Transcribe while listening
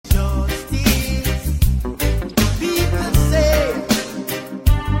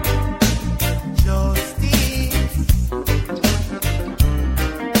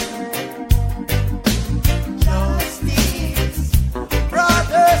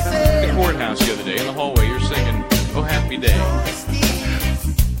house the other day in the hallway. You're singing, "Oh, Happy Day."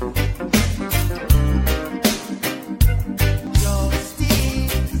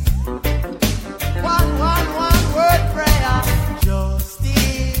 One word prayer.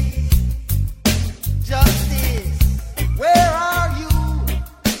 Justice, where are you?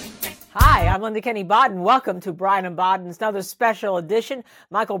 Hi, I'm Linda Kenny Baden. Welcome to Bryant and Baden's another special edition.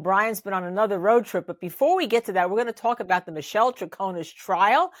 Michael Bryant's been on another road trip, but before we get to that, we're going to talk about the Michelle Troconis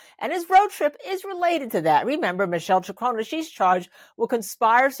trial, and his road trip is related to that. Remember, Michelle Troconis, she's charged with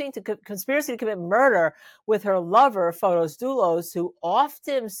conspiracy to commit murder with her lover, Fotis Dulos, who offed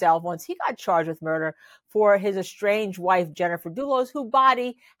himself once he got charged with murder for his estranged wife, Jennifer Dulos, whose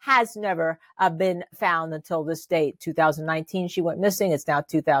body has never been found until this date. 2019, she went missing. It's now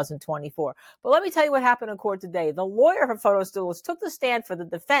 2024. But let me tell you what happened in court today. The lawyer for Fotis Dulos took the stand for the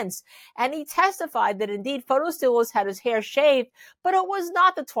defense, and he testified that indeed Fotis Dulos had his hair shaved, but it was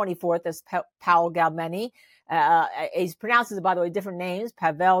not the 24th as Paul Galmeni. He pronounces it, by the way, different names,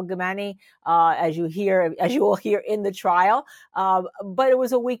 Pavel Galmeni, as you will hear in the trial. But it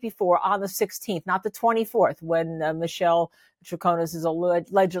was a week before, on the 16th, not the 24th, when Michelle Troconis is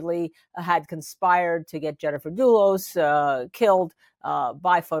allegedly had conspired to get Jennifer Dulos killed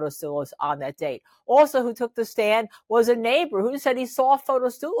by Fotis Dulos on that date. Also, who took the stand was a neighbor who said he saw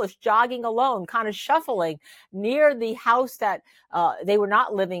Fotis Dulos jogging alone, kind of shuffling near the house that they were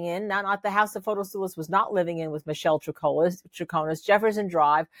not living in, not the house that Fotis Dulos was not living in with Michelle Troconis, Jefferson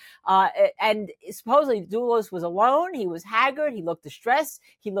Drive. And supposedly Dulos was alone. He was haggard. He looked distressed.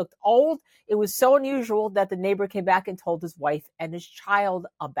 He looked old. It was so unusual that the neighbor came back and told his wife and his child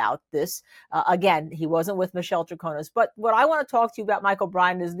about this. Again, he wasn't with Michelle Troconis. But what I want to talk to you about, Michael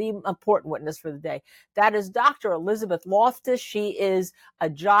Bryant, is the important witness for the day. That is Dr. Elizabeth Loftus. She is a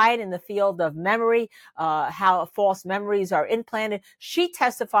giant in the field of memory, how false memories are implanted. She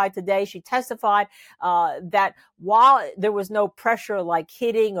testified today. She testified that while there was no pressure like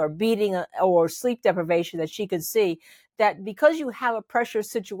hitting or beating or sleep deprivation that she could see, that because you have a pressure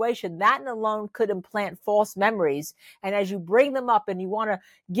situation, that alone could implant false memories. And as you bring them up and you want to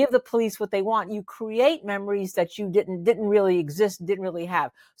give the police what they want, you create memories that you didn't really exist, didn't really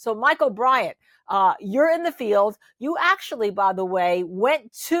have. So Michael Bryant, you're in the field. You actually, by the way,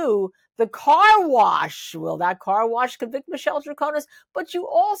 went to the car wash. Will that car wash convict Michelle Troconis? But you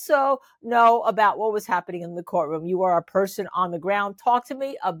also know about what was happening in the courtroom. You are a person on the ground. Talk to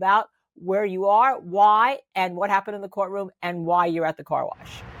me about where you are, why, and what happened in the courtroom, and why you're at the car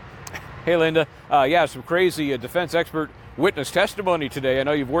wash. Hey, Linda. Some crazy defense expert witness testimony today. I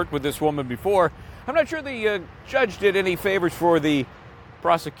know you've worked with this woman before. I'm not sure the judge did any favors for the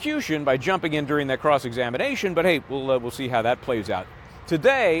prosecution by jumping in during that cross-examination, but hey, we'll see how that plays out.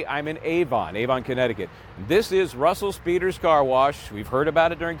 Today, I'm in Avon, Connecticut. This is Russell Speeder's car wash. We've heard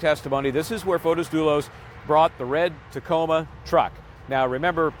about it during testimony. This is where Fotis Dulos brought the red Tacoma truck. Now,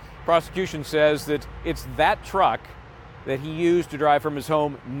 remember, prosecution says that it's that truck that he used to drive from his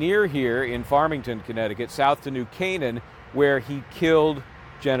home near here in Farmington, Connecticut, south to New Canaan, where he killed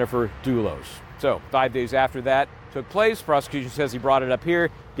Jennifer Dulos. So 5 days after that took place, prosecution says he brought it up here,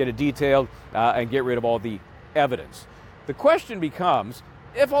 get it detailed, and get rid of all the evidence. The question becomes,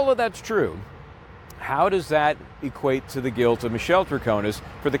 if all of that's true, how does that equate to the guilt of Michelle Troconis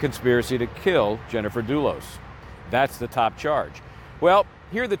for the conspiracy to kill Jennifer Dulos? That's the top charge. Well,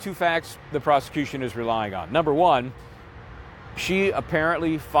 here are the two facts the prosecution is relying on. Number one, she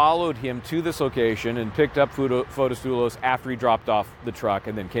apparently followed him to this location and picked up Fotis Dulos after he dropped off the truck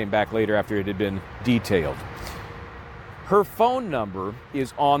and then came back later after it had been detailed. Her phone number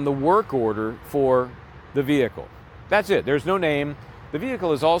is on the work order for the vehicle. That's it. There's no name. The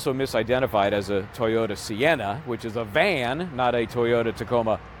vehicle is also misidentified as a Toyota Sienna, which is a van, not a Toyota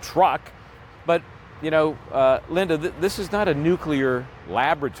Tacoma truck. But Linda, this is not a nuclear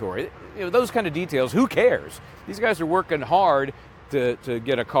laboratory. Those kind of details, who cares? These guys are working hard to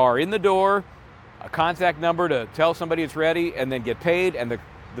get a car in the door, a contact number to tell somebody it's ready, and then get paid, and the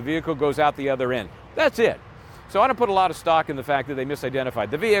vehicle goes out the other end. That's it. So I don't put a lot of stock in the fact that they misidentified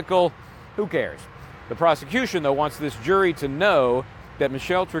the vehicle. Who cares? The prosecution, though, wants this jury to know that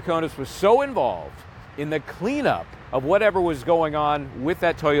Michelle Troconis was so involved in the cleanup of whatever was going on with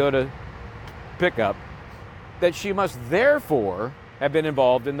that Toyota pickup that she must therefore have been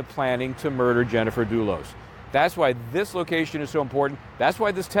involved in the planning to murder Jennifer Dulos. That's why this location is so important. That's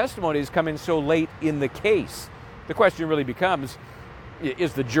why this testimony has come in so late in the case. The question really becomes,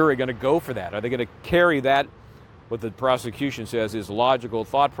 is the jury going to go for that? Are they going to carry that, what the prosecution says is logical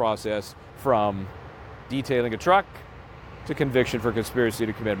thought process, from detailing a truck to conviction for conspiracy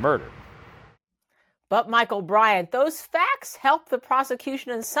to commit murder? But Michael Bryant, those facts help the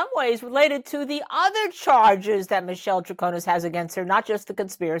prosecution in some ways related to the other charges that Michelle Troconis has against her, not just the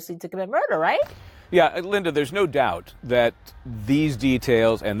conspiracy to commit murder, right? Yeah, Linda, there's no doubt that these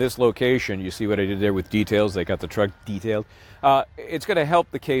details and this location, you see what I did there with details, they got the truck detailed, it's going to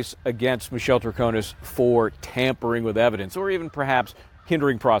help the case against Michelle Troconis for tampering with evidence, or even perhaps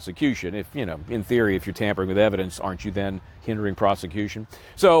hindering prosecution. If, in theory, if you're tampering with evidence, aren't you then hindering prosecution?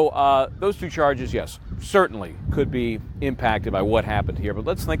 So those two charges, yes, certainly could be impacted by what happened here. But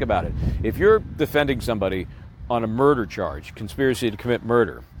let's think about it. If you're defending somebody on a murder charge, conspiracy to commit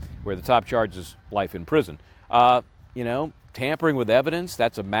murder, where the top charge is life in prison, tampering with evidence,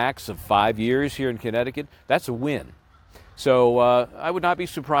 that's a max of 5 years here in Connecticut. That's a win. So I would not be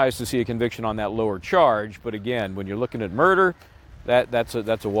surprised to see a conviction on that lower charge. But again, when you're looking at murder, that's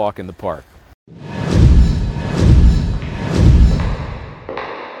a walk in the park.